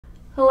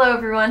Hello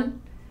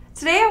everyone.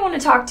 Today I want to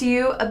talk to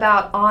you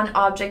about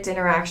on-object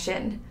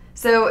interaction.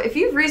 So if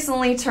you've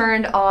recently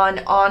turned on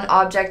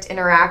on-object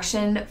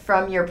interaction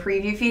from your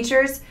preview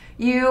features,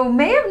 you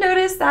may have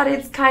noticed that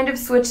it's kind of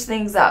switched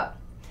things up.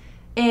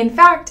 In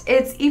fact,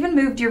 it's even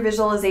moved your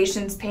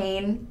visualizations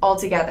pane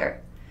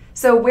altogether.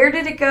 So where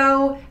did it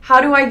go?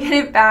 How do I get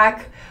it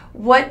back?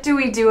 What do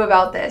we do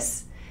about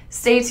this?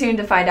 Stay tuned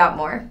to find out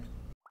more.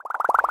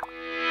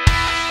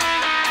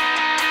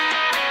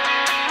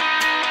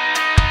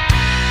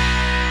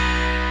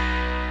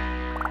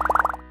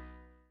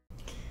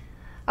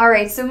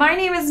 Alright, so my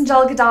name is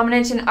Angelica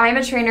and I'm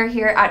a trainer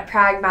here at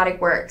Pragmatic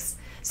Works.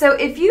 So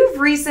if you've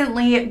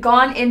recently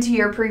gone into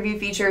your preview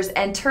features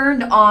and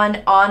turned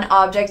on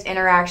object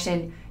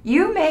interaction,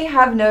 you may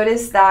have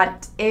noticed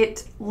that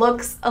it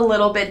looks a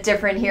little bit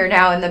different here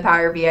now in the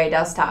Power BI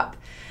desktop.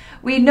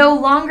 We no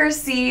longer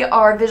see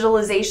our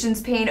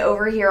visualizations pane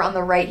over here on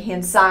the right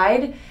hand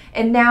side,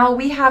 and now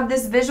we have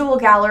this visual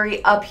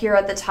gallery up here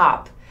at the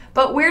top.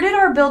 But where did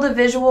our build a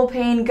visual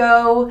pane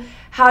go?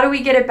 How do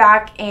we get it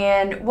back,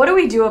 and what do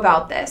we do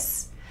about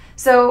this?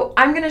 So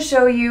I'm going to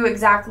show you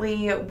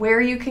exactly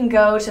where you can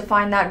go to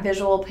find that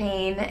visual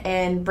pane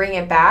and bring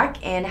it back,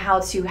 and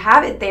how to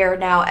have it there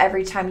now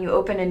every time you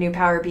open a new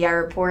Power BI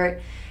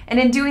report. And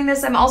in doing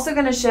this, I'm also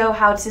going to show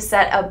how to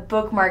set up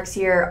bookmarks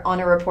here on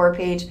a report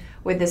page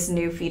with this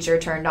new feature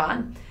turned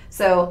on.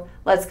 So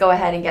let's go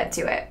ahead and get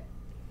to it.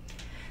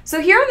 So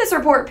here on this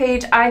report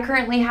page, I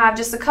currently have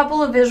just a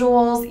couple of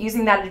visuals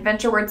using that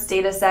AdventureWorks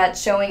data set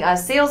showing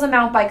us sales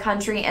amount by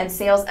country and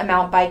sales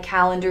amount by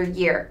calendar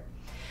year.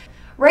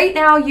 Right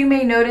now, you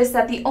may notice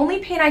that the only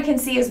pane I can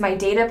see is my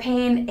data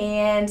pane,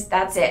 and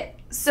that's it.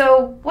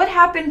 So what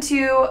happened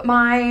to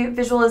my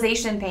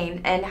visualization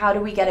pane, and how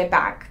do we get it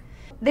back?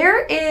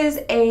 There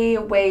is a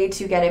way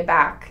to get it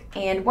back,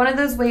 and one of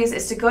those ways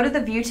is to go to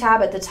the View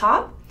tab at the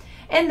top,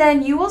 and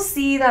then you will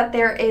see that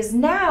there is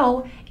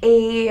now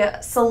a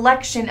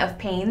selection of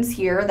panes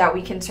here that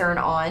we can turn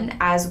on,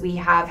 as we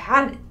have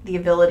had the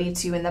ability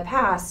to in the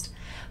past.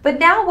 But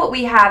now what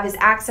we have is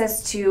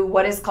access to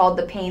what is called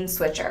the Pane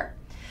Switcher.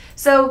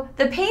 So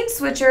the Pane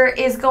Switcher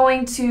is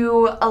going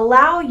to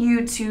allow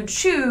you to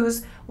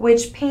choose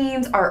which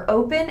panes are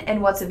open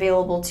and what's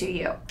available to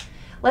you.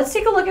 Let's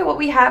take a look at what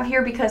we have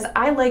here, because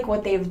I like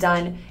what they've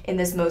done in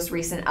this most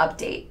recent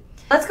update.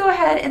 Let's go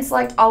ahead and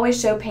select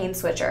Always Show Pane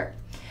Switcher.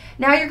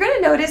 Now you're going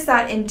to notice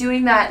that in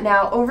doing that,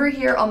 now over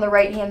here on the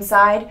right hand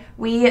side,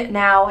 we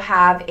now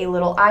have a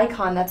little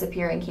icon that's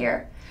appearing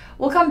here.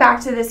 We'll come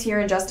back to this here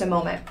in just a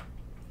moment.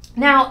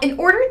 Now, in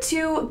order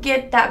to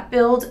get that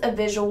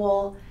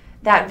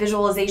that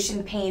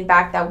visualization pane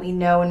back that we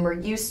know and we're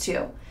used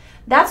to,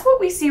 that's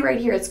what we see right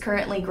here. It's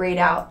currently grayed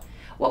out.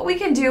 What we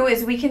can do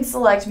is we can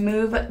select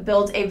Move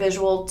Build a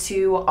Visual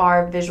to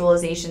our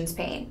visualizations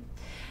pane.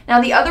 Now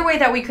the other way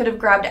that we could have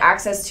grabbed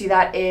access to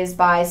that is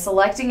by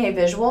selecting a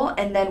visual,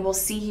 and then we'll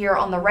see here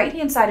on the right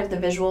hand side of the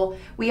visual,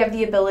 we have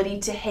the ability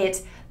to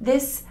hit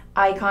this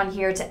icon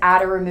here to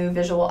add or remove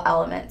visual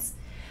elements.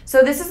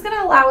 So this is going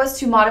to allow us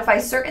to modify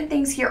certain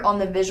things here on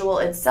the visual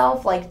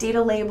itself, like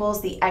data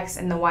labels, the X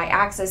and the Y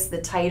axis, the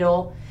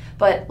title,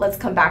 but let's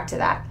come back to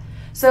that.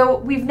 So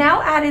we've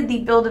now added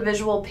the Build a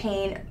Visual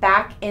pane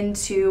back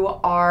into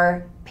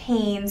our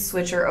Pane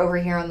Switcher over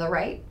here on the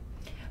right.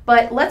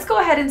 But let's go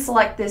ahead and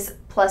select this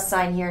plus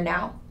sign here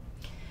now.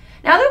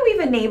 Now that we've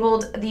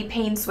enabled the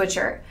Pane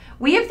Switcher,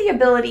 we have the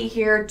ability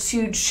here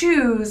to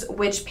choose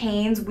which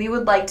panes we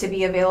would like to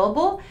be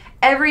available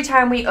every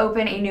time we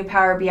open a new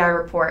Power BI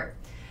report.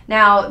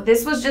 Now,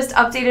 this was just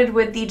updated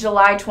with the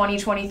July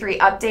 2023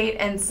 update,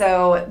 and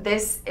so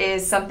this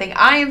is something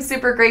I am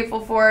super grateful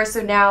for.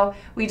 So now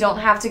we don't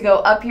have to go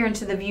up here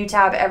into the View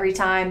tab every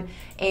time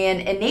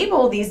and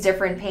enable these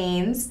different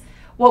panes.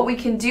 What we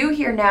can do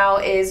here now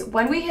is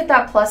when we hit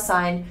that plus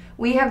sign,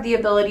 we have the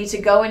ability to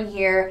go in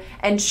here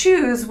and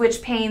choose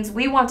which panes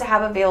we want to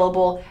have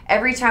available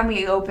every time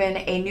we open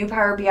a new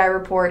Power BI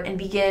report and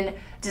begin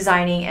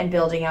designing and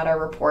building out our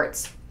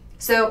reports.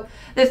 So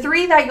the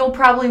three that you'll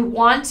probably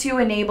want to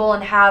enable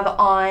and have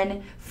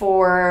on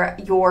for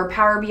your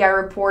Power BI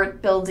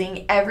report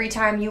building every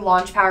time you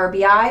launch Power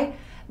BI,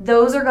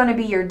 those are going to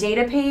be your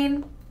data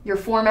pane, your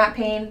format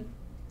pane,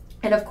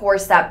 and of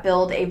course that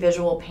build a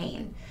visual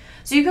pane.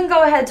 So you can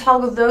go ahead,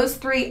 toggle those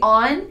three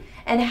on,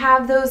 and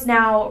have those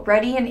now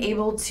ready and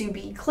able to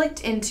be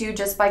clicked into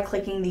just by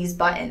clicking these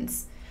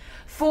buttons.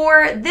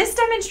 For this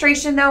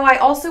demonstration though, I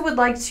also would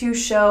like to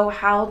show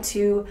how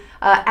to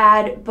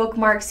add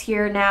bookmarks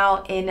here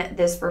now in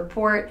this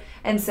report,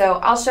 and so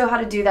I'll show how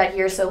to do that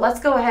here. So let's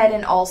go ahead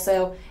and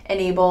also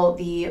enable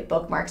the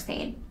bookmarks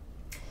pane.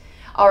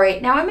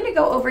 Alright, now I'm going to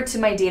go over to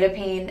my data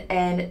pane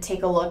and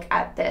take a look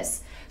at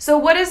this. So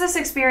what does this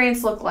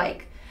experience look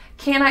like?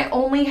 Can I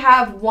only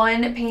have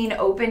one pane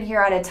open here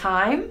at a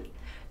time?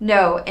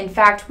 No, in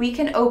fact, we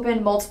can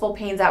open multiple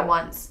panes at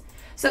once.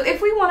 So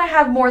if we want to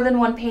have more than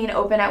one pane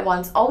open at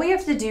once, all we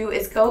have to do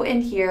is go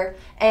in here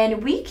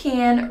and we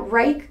can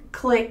right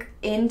click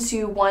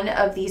into one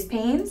of these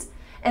panes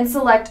and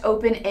select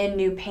Open in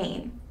New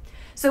Pane.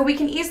 So we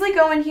can easily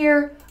go in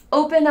here,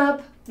 open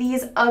up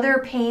these other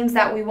panes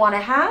that we want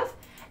to have,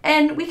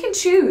 and we can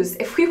choose.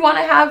 If we want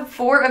to have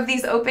 4 of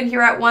these open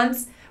here at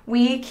once,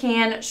 we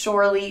can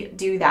surely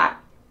do that.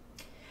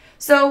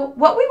 So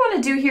what we want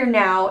to do here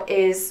now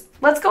is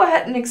let's go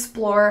ahead and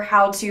explore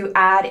how to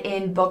add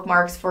in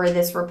bookmarks for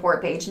this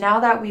report page now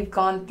that we've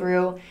gone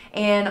through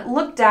and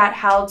looked at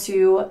how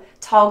to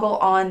toggle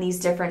on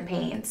these different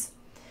panes.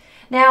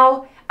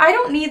 Now, I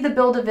don't need the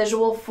build a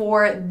visual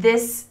for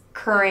this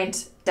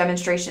current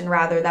demonstration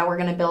that we're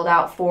going to build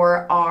out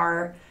for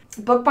our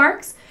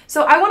bookmarks.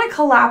 So I want to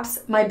collapse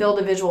my build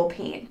a visual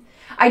pane.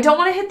 I don't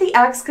want to hit the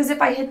X because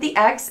if I hit the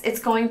X, it's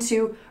going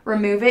to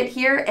remove it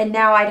here, and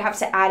now I'd have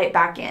to add it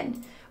back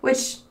in,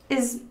 which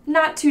is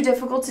not too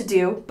difficult to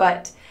do.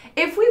 But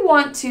if we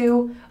want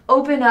to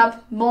open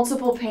up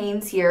multiple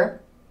panes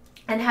here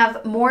and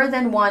have more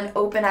than one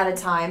open at a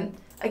time,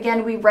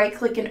 again, we right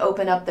click and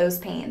open up those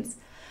panes.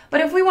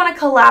 But if we want to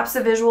collapse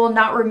a visual,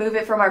 not remove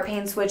it from our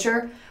pane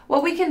switcher,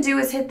 what we can do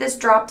is hit this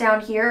drop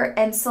down here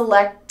and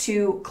select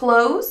to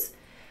close.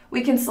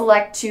 We can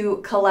select to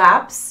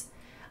collapse.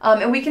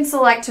 And we can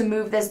select to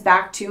move this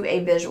back to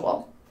a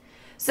visual.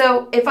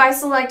 So if I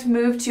select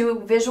move to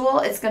visual,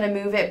 it's going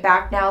to move it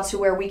back now to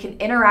where we can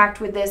interact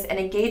with this and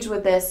engage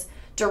with this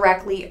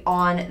directly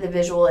on the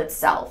visual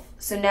itself.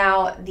 So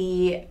now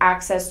the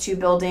access to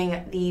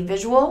building the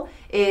visual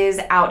is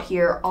out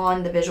here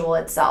on the visual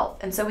itself.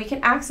 And so we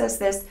can access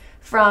this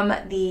from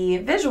the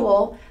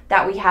visual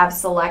that we have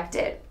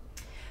selected.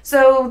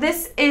 So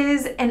this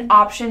is an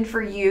option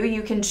for you.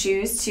 You can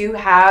choose to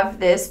have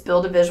this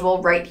build a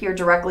visual right here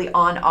directly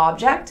on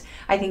object.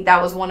 I think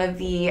that was one of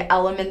the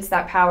elements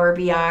that Power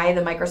BI,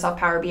 the Microsoft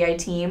Power BI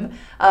team,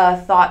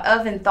 thought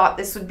of and thought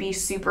this would be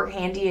super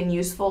handy and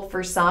useful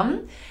for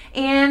some.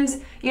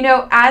 And, you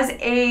know, as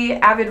a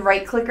avid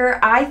right clicker,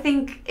 I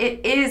think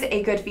it is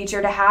a good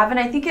feature to have, and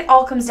I think it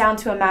all comes down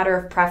to a matter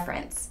of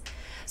preference.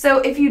 So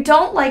if you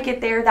don't like it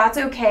there, that's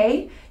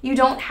okay. You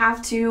don't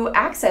have to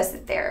access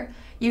it there.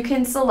 You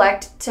can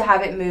select to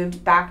have it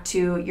moved back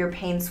to your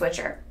pane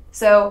switcher.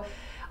 So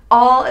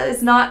all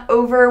is not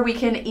over. We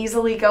can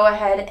easily go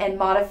ahead and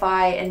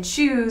modify and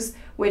choose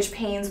which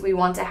panes we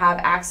want to have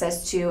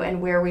access to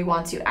and where we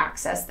want to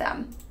access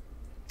them.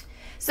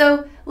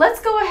 So let's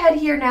go ahead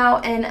here now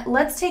and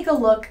let's take a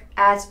look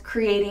at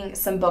creating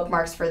some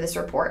bookmarks for this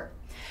report.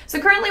 So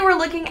currently we're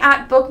looking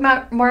at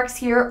bookmarks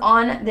here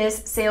on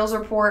this sales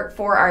report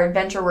for our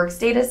AdventureWorks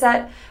data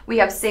set. We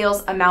have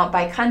sales amount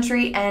by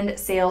country and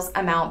sales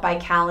amount by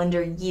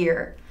calendar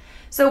year.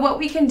 So what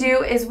we can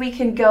do is we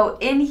can go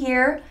in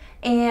here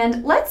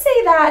and let's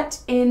say that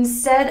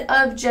instead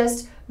of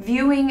just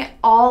viewing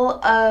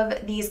all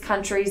of these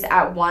countries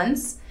at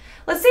once,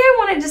 let's say I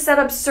wanted to set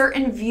up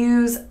certain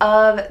views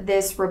of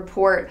this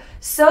report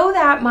so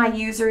that my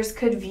users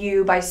could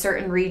view by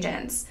certain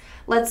regions.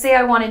 Let's say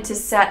I wanted to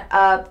set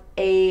up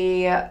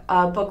a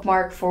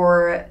bookmark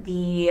for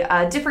the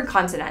different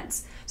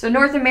continents. So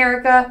North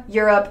America,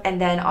 Europe,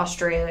 and then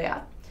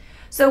Australia.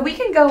 So we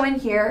can go in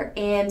here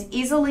and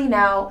easily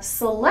now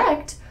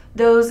select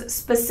those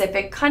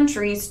specific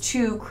countries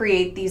to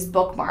create these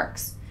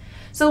bookmarks.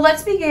 So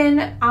let's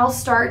begin. I'll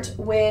start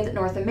with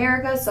North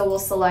America. So we'll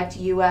select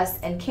US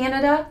and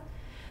Canada.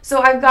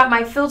 So I've got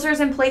my filters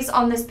in place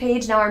on this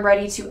page. Now I'm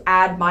ready to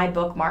add my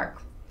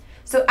bookmark.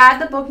 So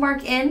add the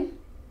bookmark in.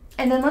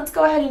 And then let's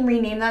go ahead and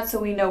rename that so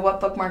we know what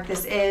bookmark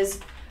this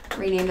is.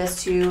 Rename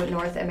this to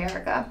North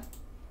America.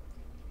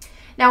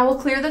 Now we'll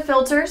clear the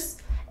filters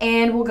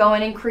and we'll go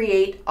in and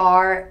create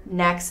our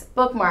next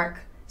bookmark.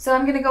 So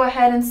I'm going to go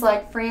ahead and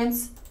select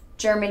France,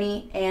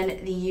 Germany,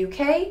 and the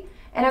UK.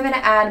 And I'm going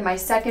to add my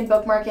second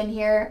bookmark in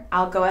here.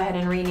 I'll go ahead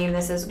and rename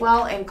this as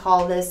well and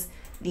call this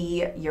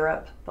the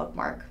Europe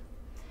bookmark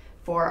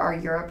for our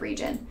Europe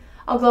region.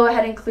 I'll go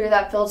ahead and clear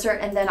that filter,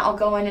 and then I'll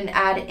go in and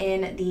add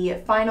in the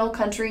final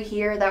country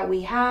here that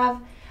we have.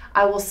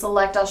 I will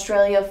select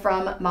Australia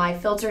from my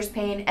filters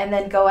pane and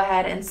then go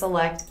ahead and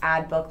select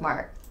add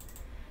bookmark.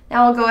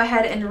 Now I'll go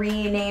ahead and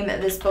rename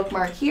this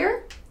bookmark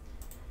here.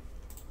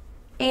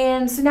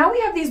 And so now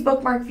we have these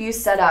bookmark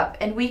views set up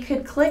and we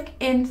could click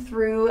in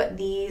through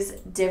these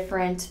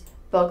different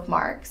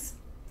bookmarks.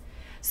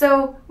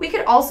 So we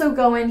could also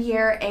go in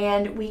here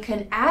and we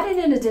can add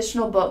in an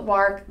additional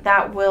bookmark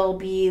that will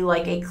be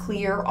like a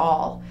clear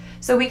all.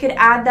 So we could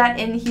add that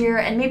in here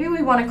and maybe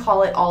we want to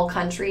call it all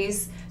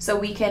countries. So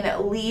we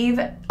can leave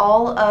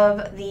all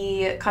of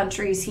the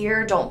countries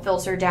here, don't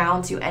filter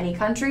down to any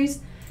countries,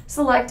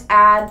 select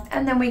add,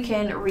 and then we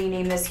can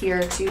rename this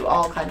here to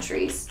all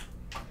countries.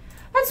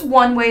 That's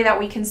one way that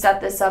we can set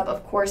this up.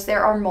 Of course,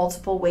 there are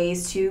multiple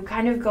ways to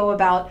kind of go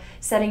about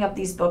setting up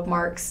these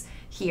bookmarks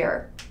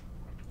here.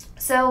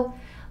 So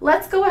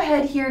let's go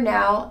ahead here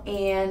now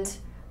and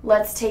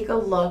let's take a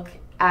look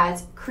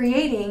at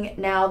creating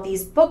now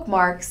these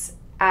bookmarks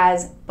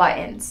as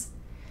buttons.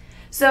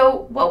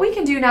 So what we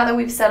can do now that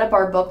we've set up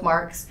our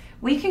bookmarks,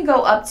 we can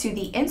go up to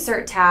the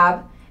Insert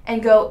tab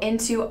and go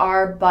into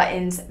our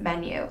Buttons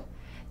menu.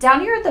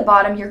 Down here at the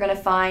bottom, you're going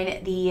to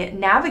find the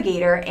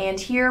Navigator, and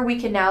here we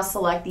can now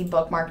select the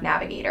Bookmark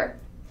Navigator.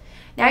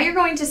 Now you're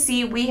going to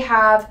see we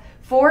have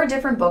 4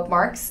 different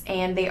bookmarks,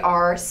 and they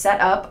are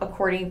set up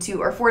according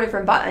to, or 4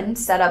 different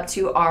buttons set up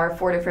to our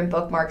 4 different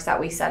bookmarks that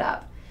we set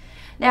up.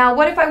 Now,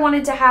 what if I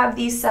wanted to have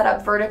these set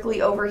up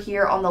vertically over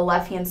here on the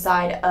left-hand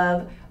side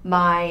of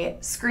my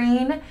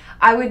screen?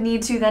 I would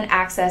need to then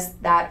access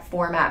that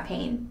format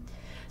pane.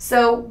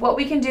 So what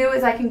we can do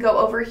is I can go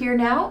over here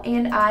now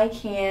and I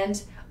can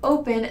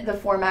open the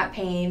format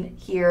pane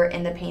here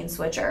in the Pane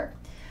Switcher.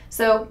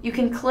 So you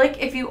can click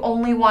if you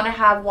only want to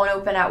have one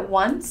open at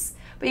once,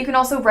 but you can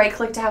also right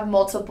click to have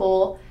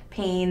multiple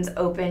panes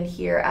open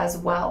here as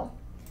well.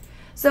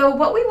 So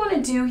what we want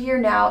to do here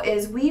now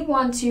is we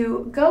want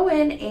to go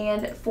in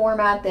and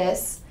format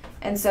this.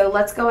 And so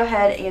let's go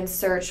ahead and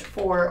search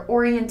for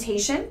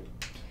orientation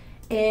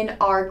in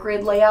our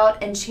grid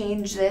layout and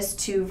change this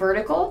to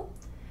vertical.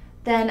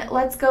 Then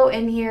let's go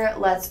in here,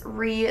 let's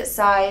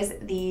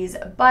resize these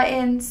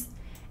buttons,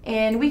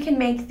 and we can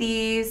make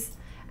these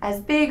as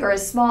big or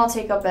as small,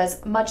 take up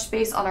as much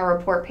space on our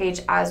report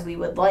page as we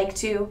would like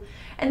to.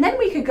 And then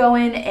we could go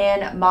in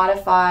and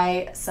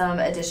modify some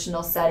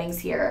additional settings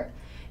here.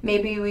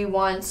 Maybe we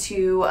want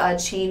to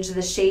change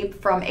the shape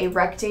from a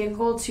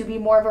rectangle to be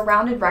more of a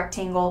rounded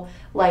rectangle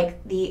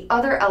like the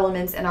other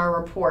elements in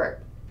our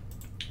report.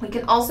 We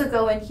can also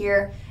go in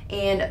here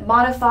and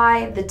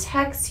modify the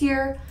text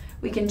here.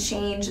 We can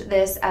change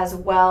this as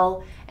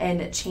well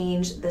and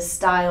change the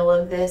style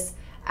of this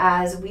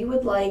as we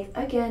would like,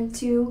 again,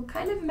 to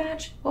kind of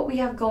match what we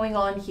have going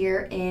on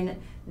here in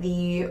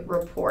the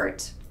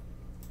report.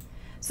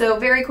 So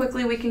very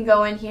quickly we can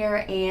go in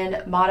here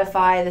and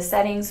modify the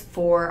settings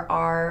for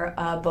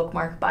our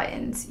bookmark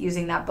buttons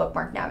using that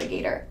Bookmark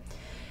Navigator.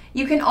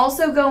 You can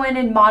also go in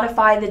and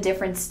modify the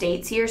different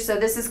states here. So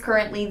this is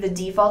currently the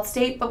default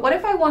state, but what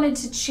if I wanted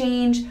to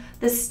change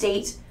the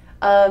state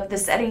of the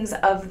settings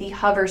of the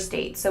hover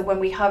state? So when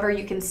we hover,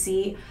 you can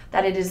see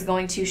that it is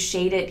going to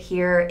shade it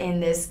here in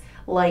this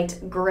light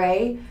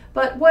gray.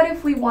 But what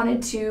if we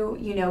wanted to,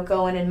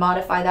 go in and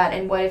modify that?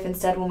 And what if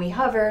instead when we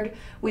hovered,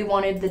 we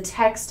wanted the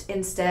text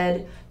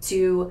instead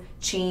to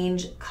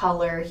change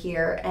color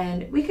here?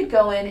 And we could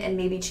go in and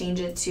maybe change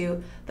it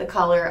to the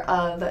color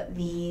of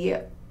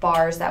the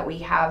bars that we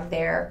have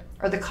there,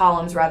 or the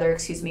columns rather,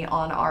 excuse me,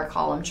 on our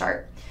column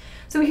chart.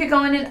 So we could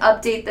go in and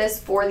update this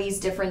for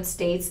these different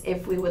states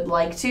if we would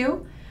like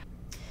to.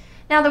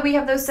 Now that we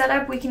have those set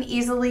up, we can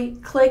easily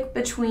click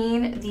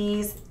between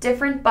these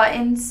different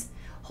buttons,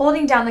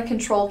 holding down the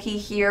control key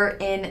here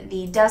in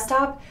the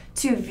desktop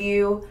to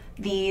view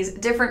these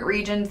different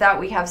regions that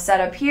we have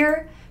set up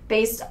here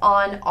based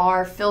on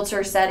our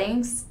filter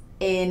settings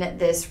in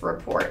this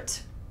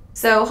report.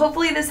 So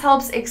hopefully this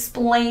helps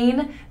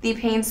explain the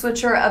Pane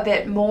Switcher a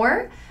bit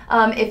more.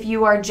 If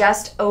you are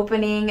just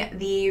opening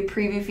the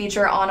preview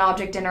feature on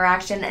object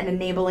interaction and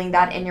enabling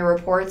that in your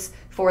reports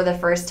for the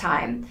first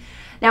time.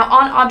 Now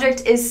on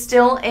object is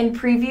still in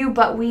preview,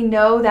 but we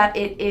know that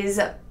it is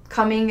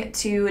coming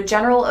to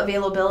general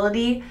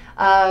availability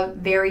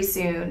very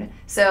soon.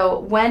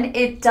 So when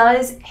it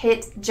does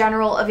hit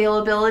general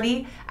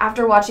availability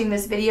after watching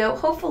this video,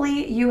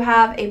 hopefully you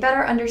have a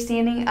better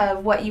understanding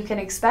of what you can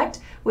expect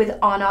with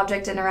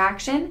on-object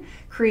interaction,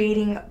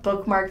 creating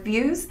bookmark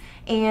views,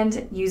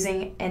 and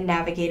using and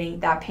navigating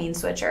that Pane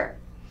Switcher.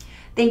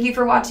 Thank you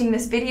for watching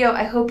this video.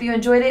 I hope you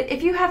enjoyed it.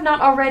 If you have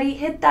not already,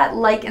 hit that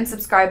like and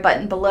subscribe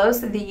button below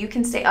so that you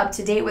can stay up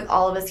to date with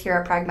all of us here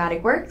at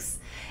Pragmatic Works.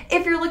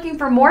 If you're looking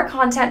for more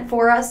content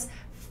for us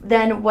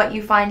than what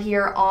you find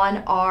here on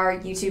our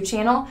YouTube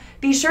channel,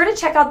 be sure to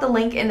check out the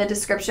link in the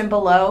description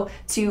below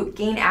to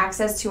gain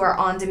access to our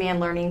on-demand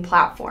learning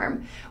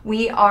platform.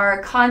 We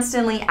are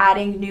constantly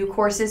adding new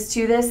courses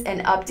to this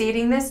and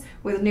updating this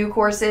with new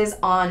courses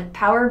on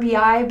Power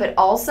BI, but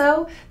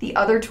also the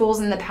other tools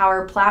in the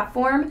Power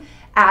Platform,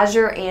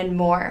 Azure, and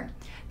more.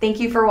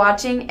 Thank you for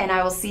watching, and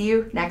I will see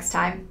you next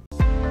time.